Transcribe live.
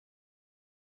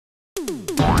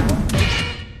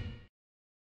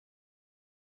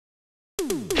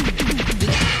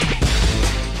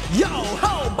Yo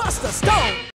ho, Buster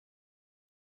Stone!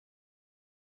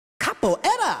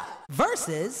 Capoeira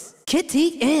versus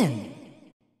Kitty N.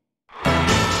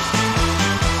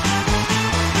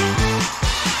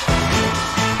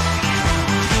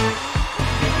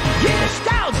 Get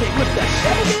nostalgic with the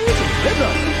 70s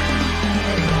rhythm.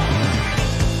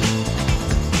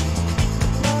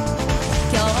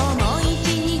 今日も一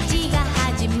日が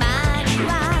始まる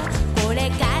わ。これ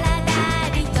から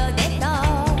誰とでと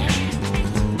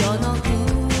どの服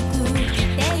着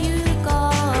てゆこう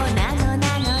なのな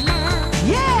のな。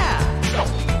 Yeah!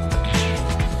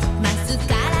 マス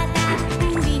カラたっぷ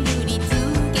り塗りつ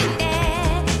けて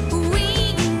ウ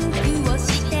インクをし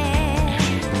て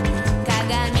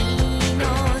鏡の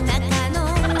中の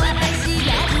私が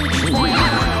振り付け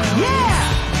Yeah!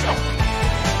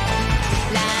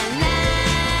 ランラ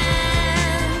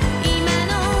ン今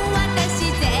の私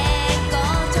絶好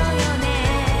調よね。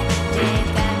ね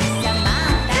神様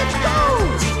たら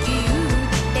地球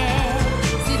って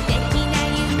素敵な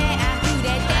夢あふれ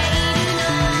ているの。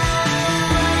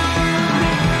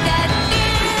だって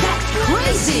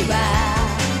私は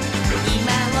今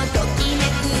をときめ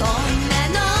く女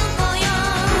の子よ。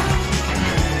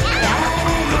誰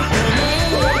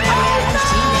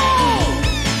も止められ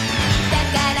やしないだ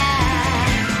から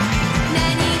何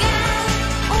が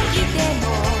起きても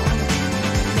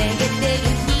めげてる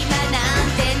暇なん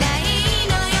てない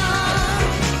のよ。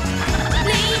リ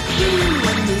ップ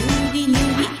を塗り塗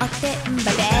りおてんば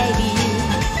ベイビー。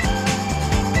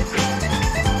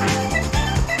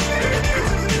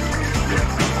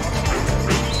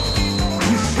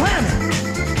You slamming!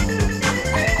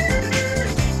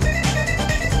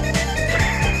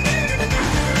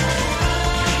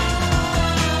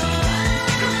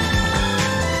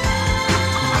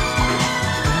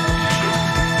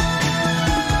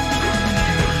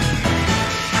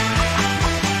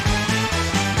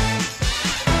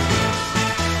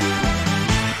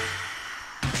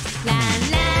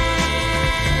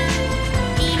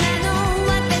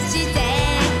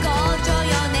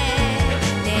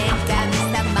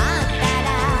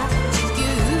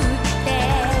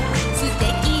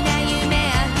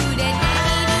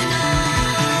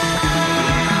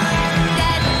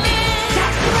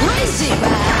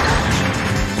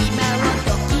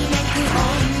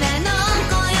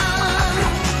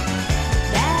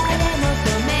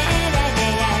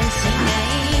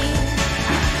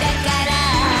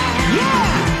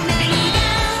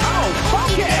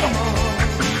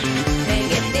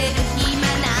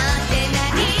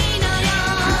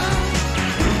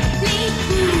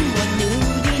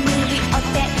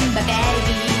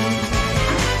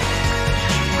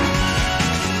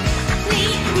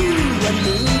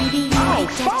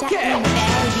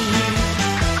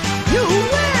 You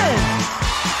win!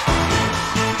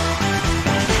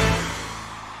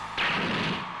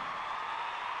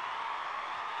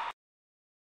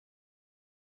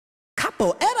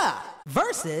 Capoeira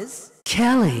versus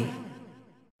Kelly.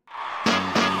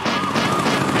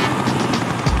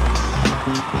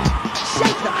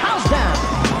 Shake the house down.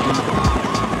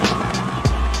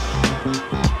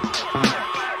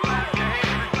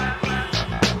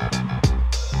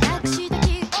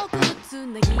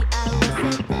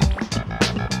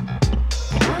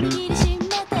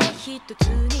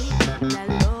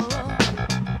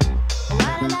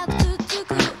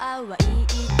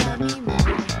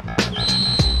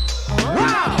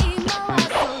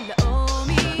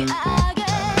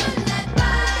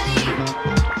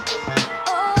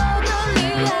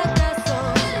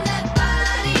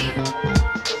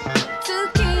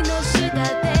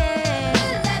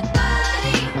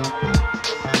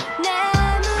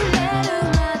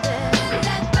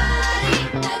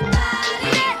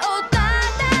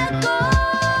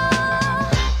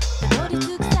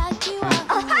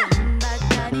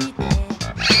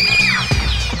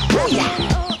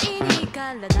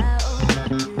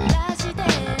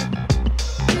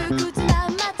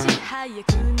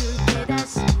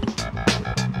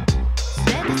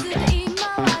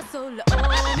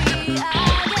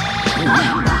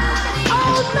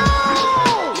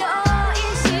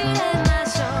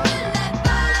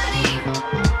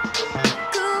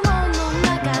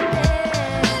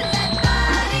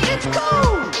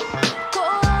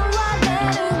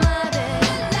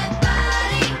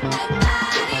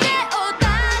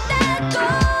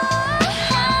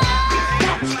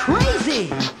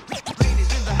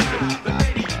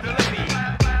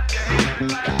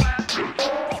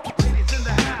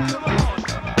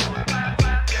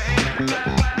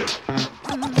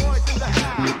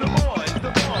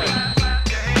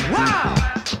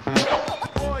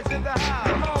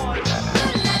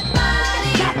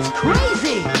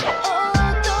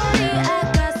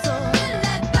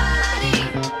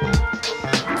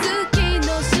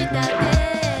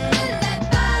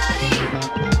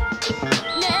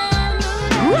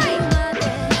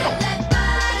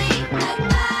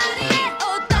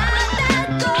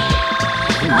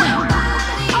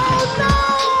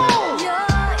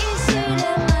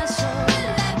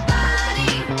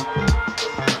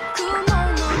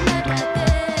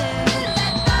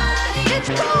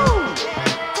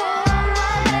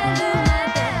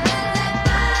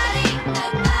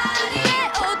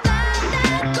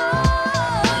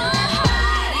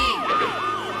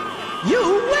 You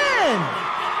win!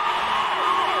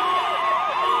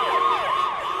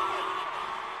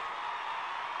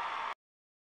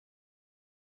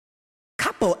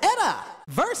 Capoeira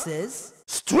versus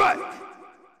Strike!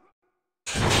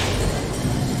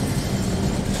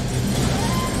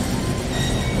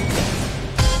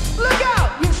 Look out!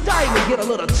 You're starting to get a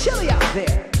little chilly out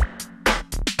there.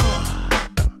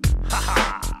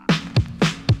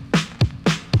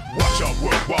 Watch out,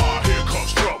 worldwide, here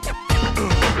comes trouble.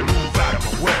 Move out of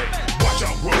my way. Watch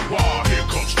out, worldwide, here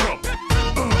comes trouble.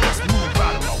 Let's move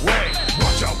out of my way.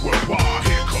 Watch out, worldwide,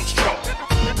 here comes trouble.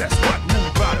 That's what,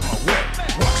 move out of my way.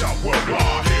 Watch out,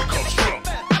 worldwide, here comes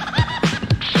trouble.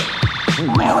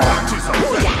 Watch this, I'm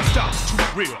stop's too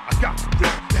real. I got the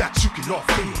real that you can all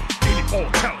feel. Any all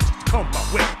talent come my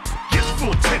way. Gets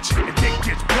full attention and then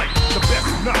gets played. The best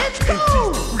enough in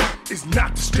D3 is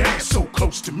not to stand so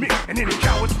close to me. And any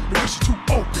cowards that wish to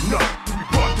open up will be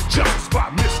brought to justice by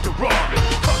Mr. Raw.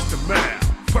 Custom man,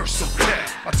 first so tag,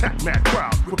 attack mad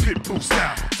crowd with a pit bull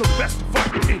style. So the best to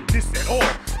fight in this at all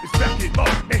is back it up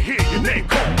and hear your name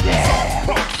called. Yeah.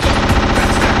 Punk.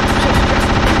 That's that.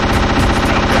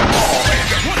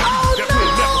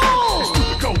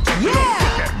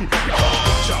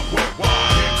 Watch out,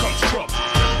 worldwide, here comes trouble.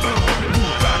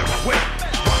 Move out of my way.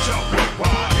 Watch out,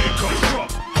 worldwide, here comes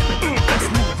trouble. Let's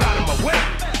move out of my way.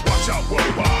 Watch out,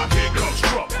 worldwide, here comes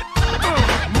trouble.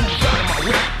 Move out of my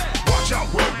way. Watch out,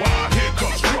 worldwide, here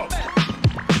comes trouble.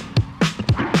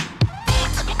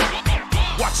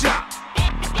 Watch out.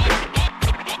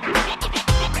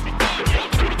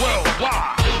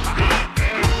 Worldwide.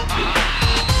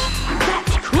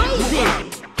 That's crazy!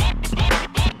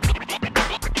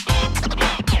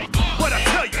 What I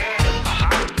tell you?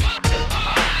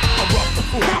 I'm rough the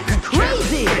fool. That's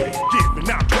crazy! Giving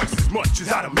out twice as much as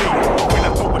I done made. When I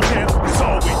throw a jam, it's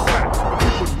always back.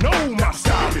 People know my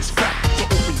style is fat. So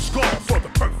open your skull for the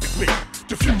perfect me.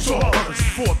 Diffuse all others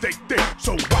before they think.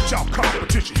 So watch out,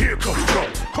 competition, here comes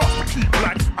trouble. Cross the key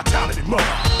black, a talented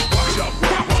mother. Watch out,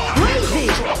 worldwide, here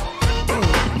comes trouble.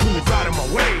 Move out of my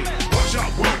way. Watch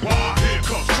out, worldwide, here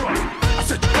comes trouble. I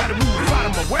said you better move out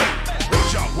of my way.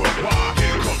 Watch out, worldwide,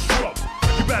 here comes trouble.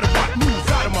 You better move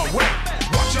out of my way.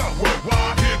 Watch out,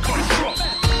 worldwide, here comes trouble.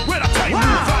 When I tell you,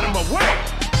 move out of my way.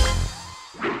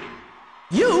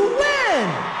 You win!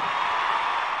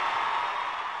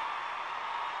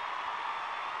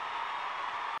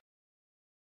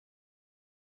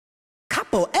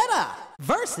 Capoeira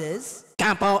versus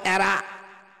Capoeira.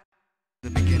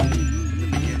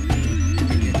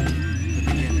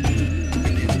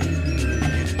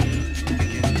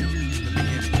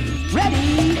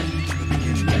 Ready,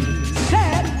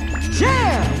 set,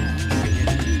 jam!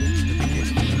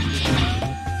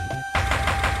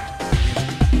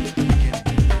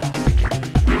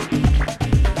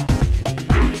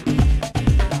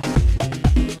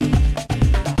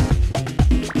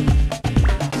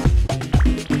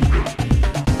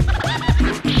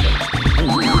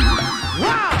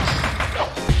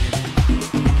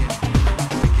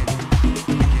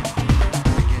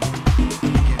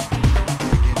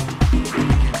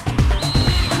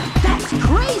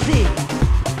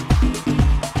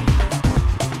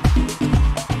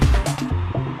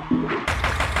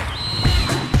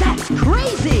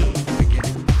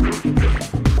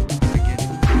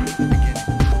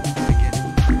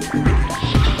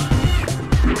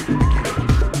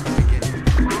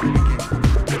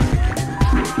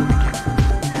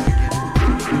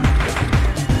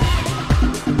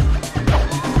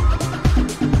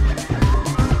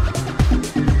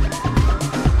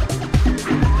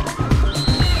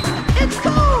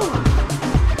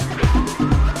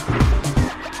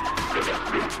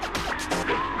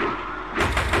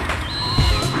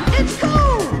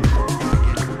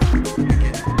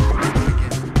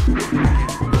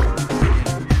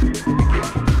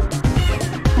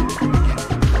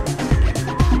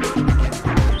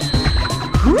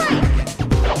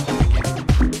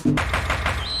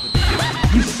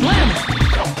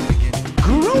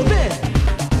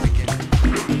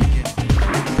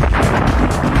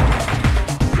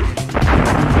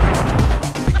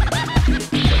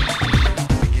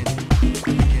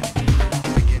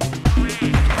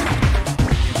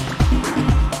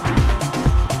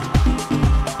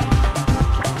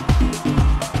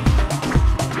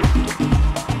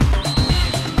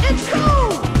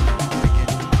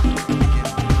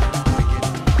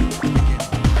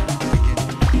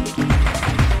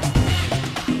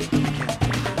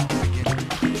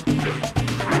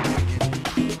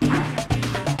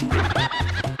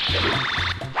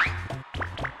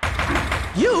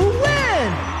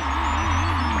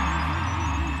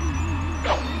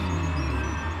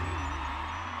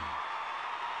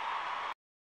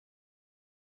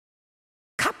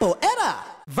 Capoeira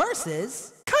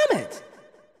versus Comet.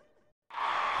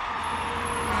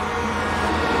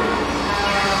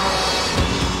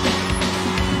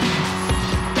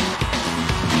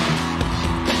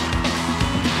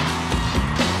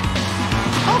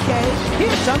 Okay,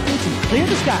 here's something to clear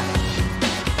the sky.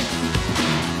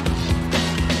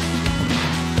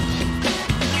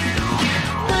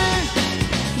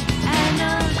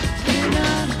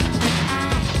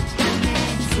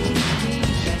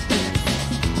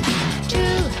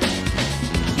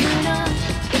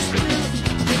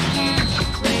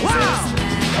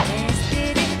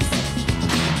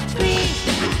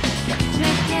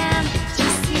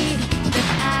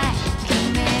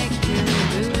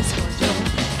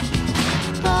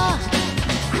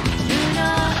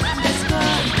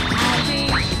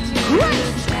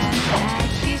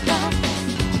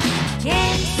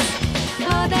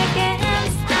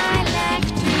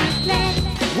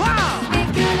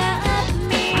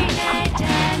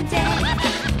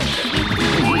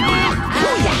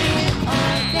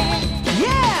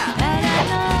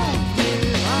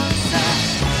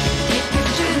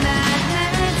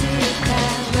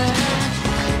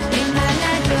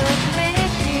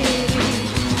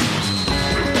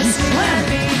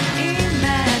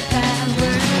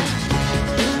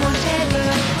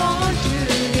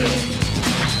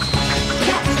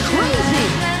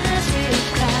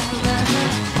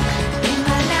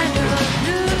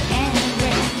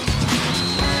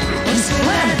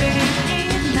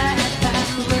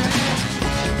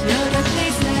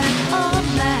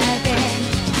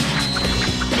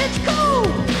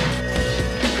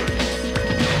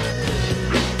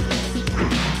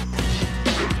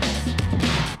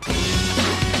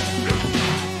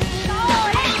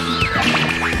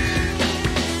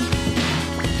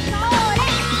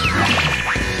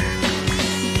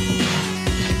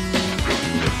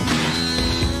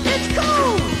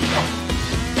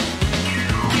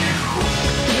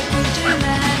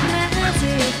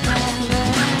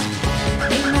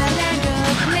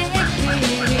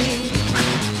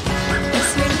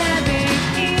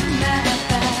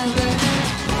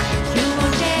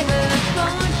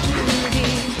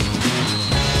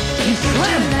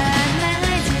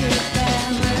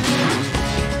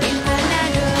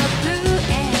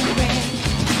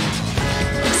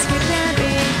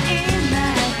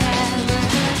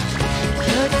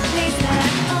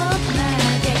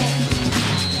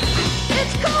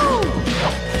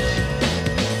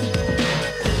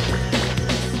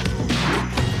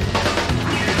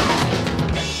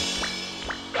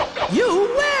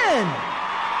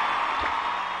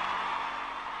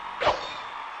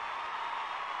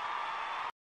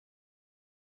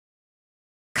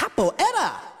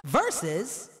 Capoeira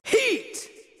versus Heat.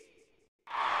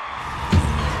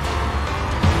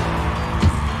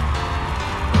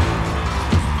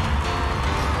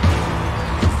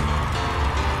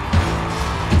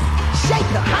 Shake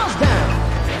the house down.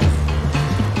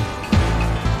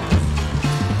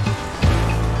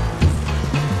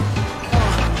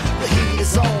 The heat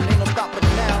is on, ain't no stopping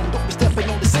now. Don't be stepping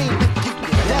on the scene, keep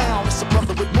it down. It's a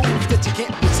brother with moves that you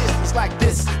can't resist. It's like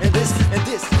this and this and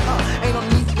this. Ain't no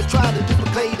need to try to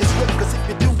duplicate this whip, cause if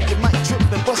you do, you might trip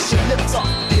and bust your lips off.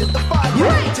 Here's the fire,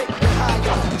 take it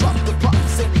higher. Drop the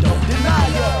props and don't deny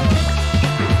ya.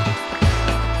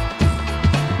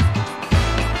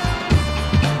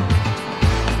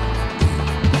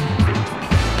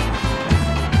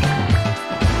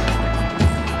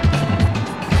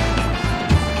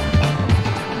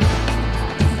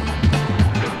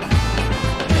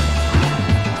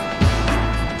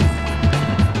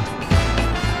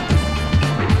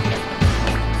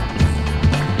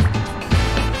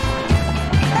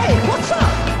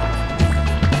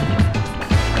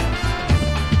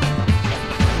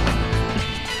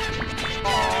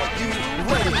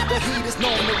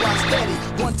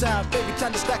 Time, baby,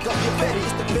 time to stack up your Betty.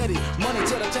 It's the Betty. Money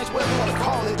to the change, whatever you wanna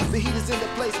call it. The heat is in the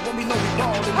place when we know we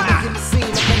ballin'. We in the scene,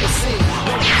 up on the scene.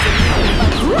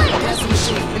 Like a dancing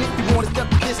machine. And if you wanna step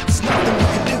to this, it's nothing you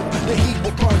can do. The heat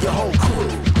will burn your whole crew.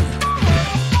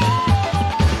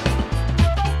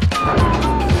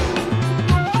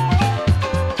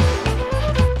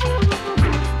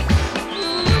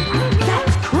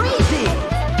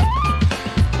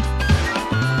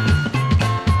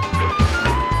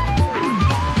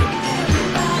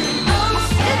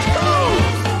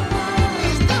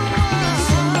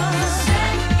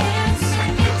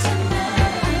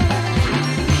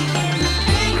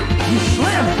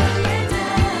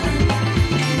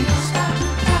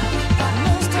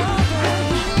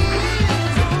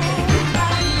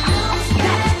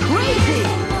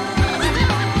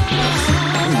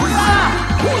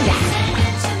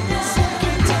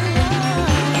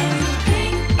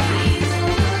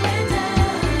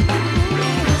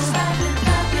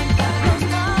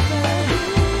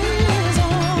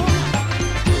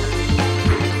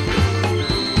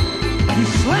 You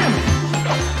slam it.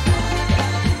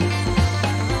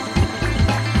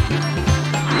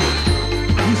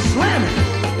 You slam it.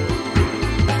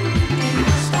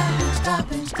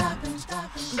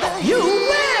 You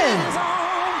win!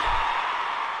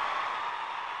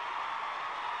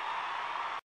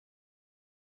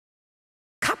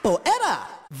 Capoeira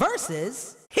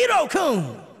versus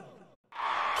Hiro-kun.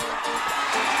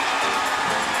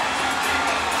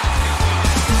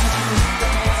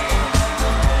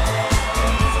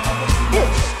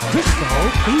 It's Disco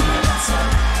Fever.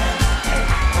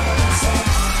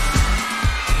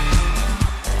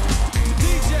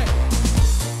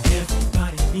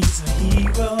 Everybody needs a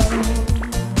hero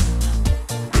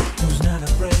who's not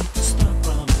afraid to start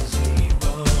from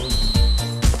zero.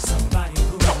 Somebody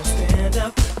who will stand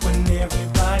up when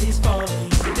everybody's falling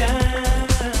down.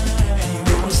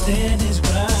 He will stand his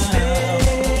ground.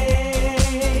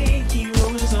 Hero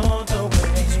is on the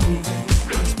way.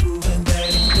 He's proven that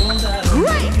he knows how to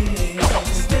win.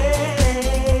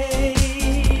 Stay.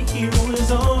 Hero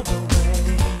is on the way.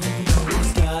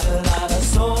 He's got a lot of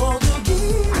soul to give.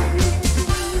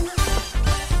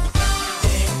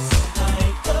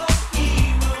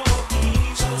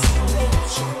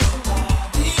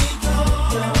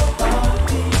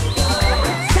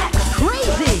 That's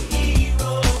crazy!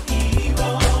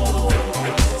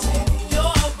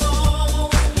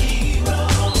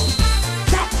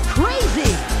 That's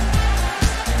crazy!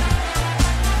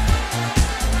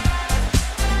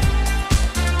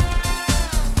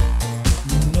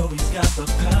 You know he's got the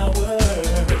power,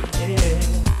 yeah,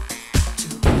 to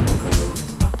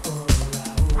rock for an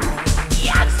hour.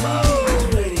 He's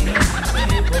ready on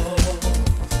the table,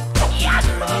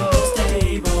 turning those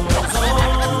tables on.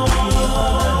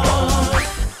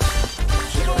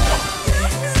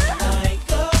 Dance like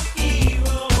a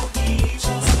hero,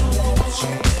 just let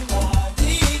your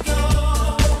body go.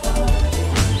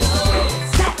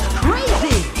 That's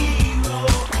crazy!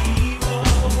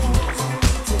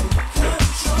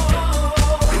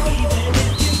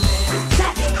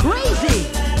 That's crazy!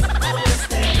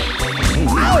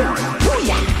 Oh,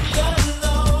 booyah!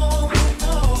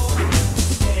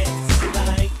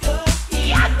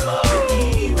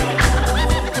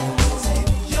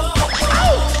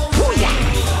 Oh, booyah!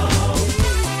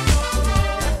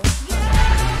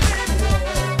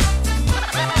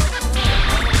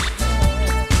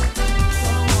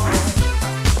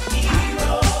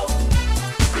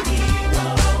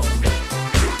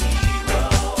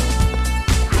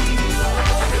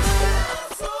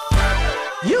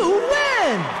 You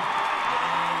win!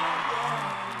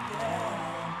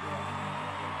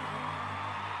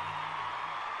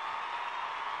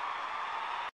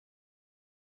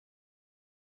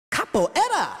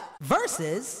 Capoeira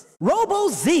versus Robo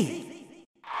Z.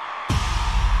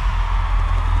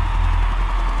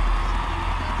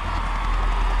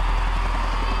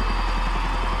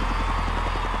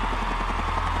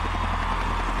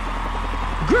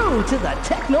 Groove to the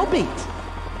techno beat.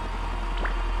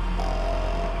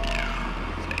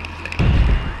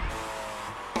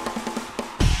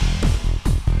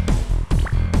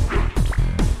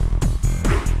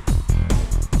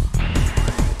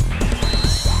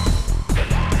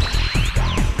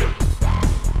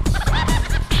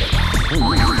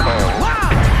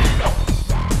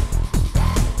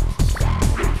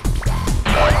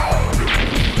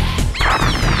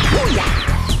 Booyah!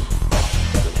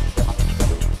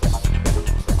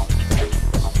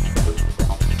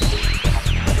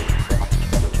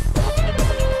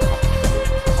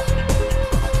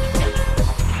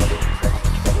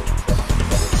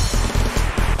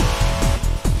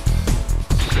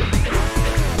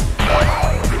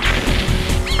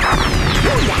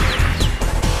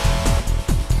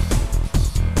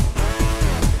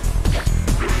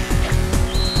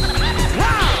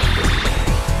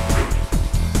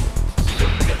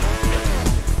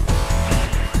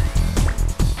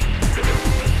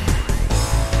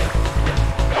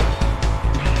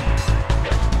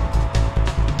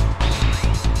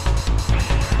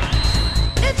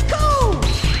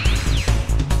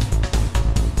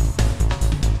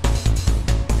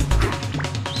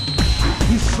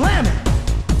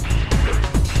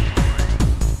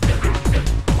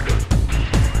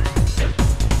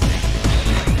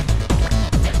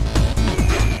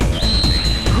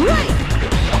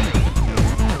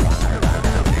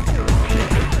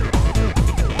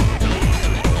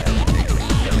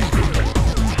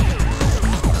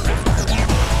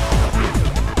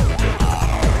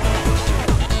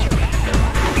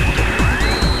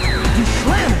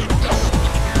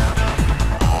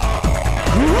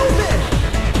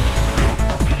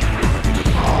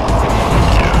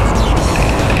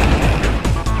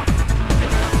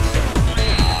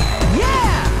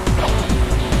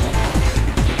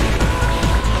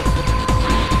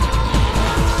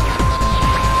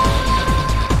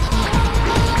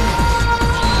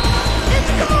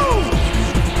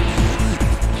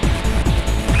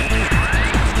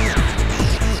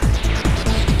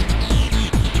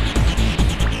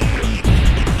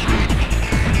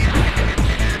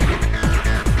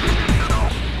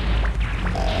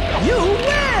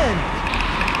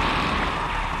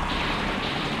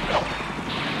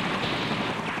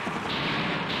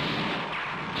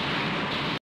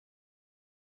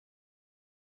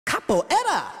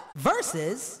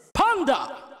 versus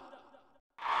Panda.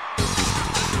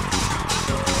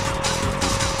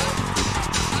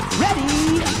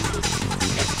 Ready,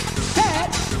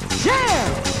 set,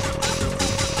 jam!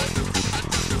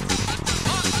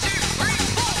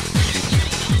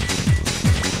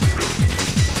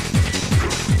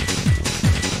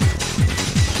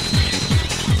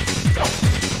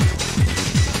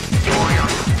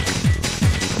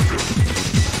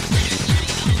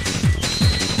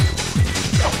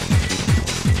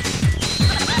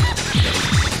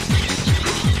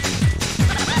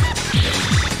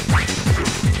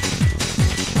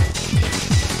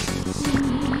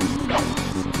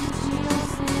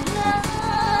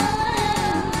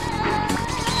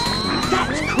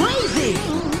 That's crazy!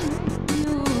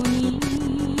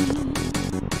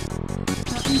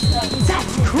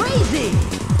 That's crazy!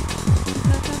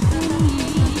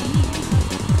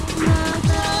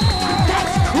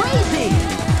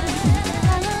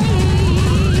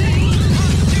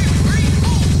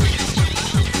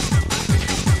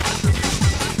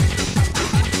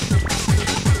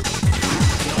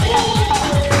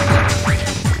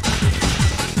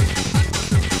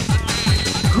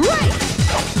 Great!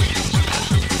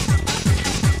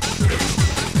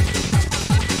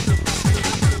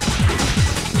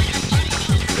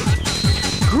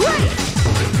 Great!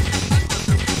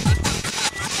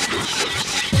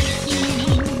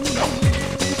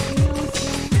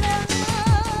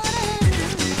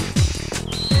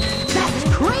 That's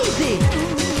crazy!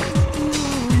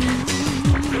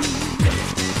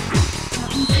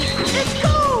 Let's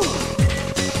go!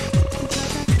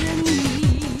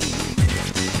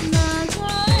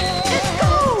 Let's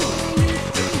go!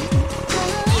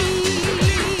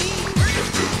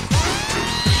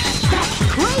 That's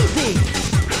crazy!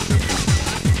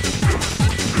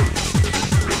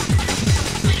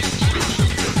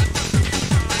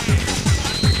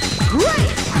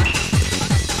 Great!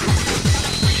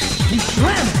 You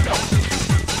slam it!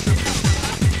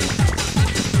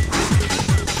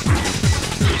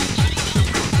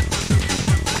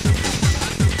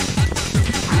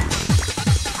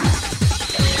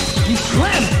 You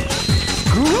slam it!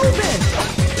 Groove it!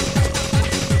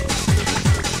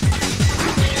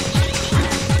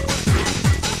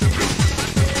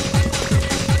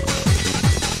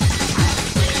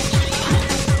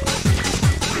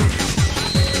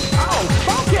 Oh,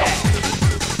 funky!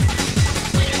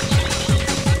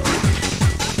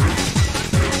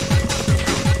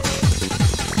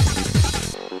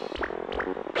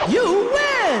 You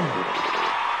win!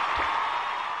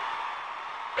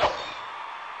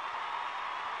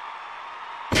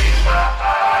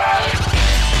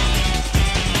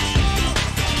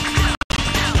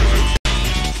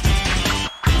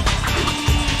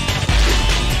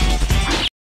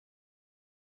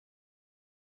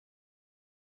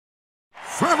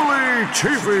 Family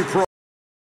TV Pro.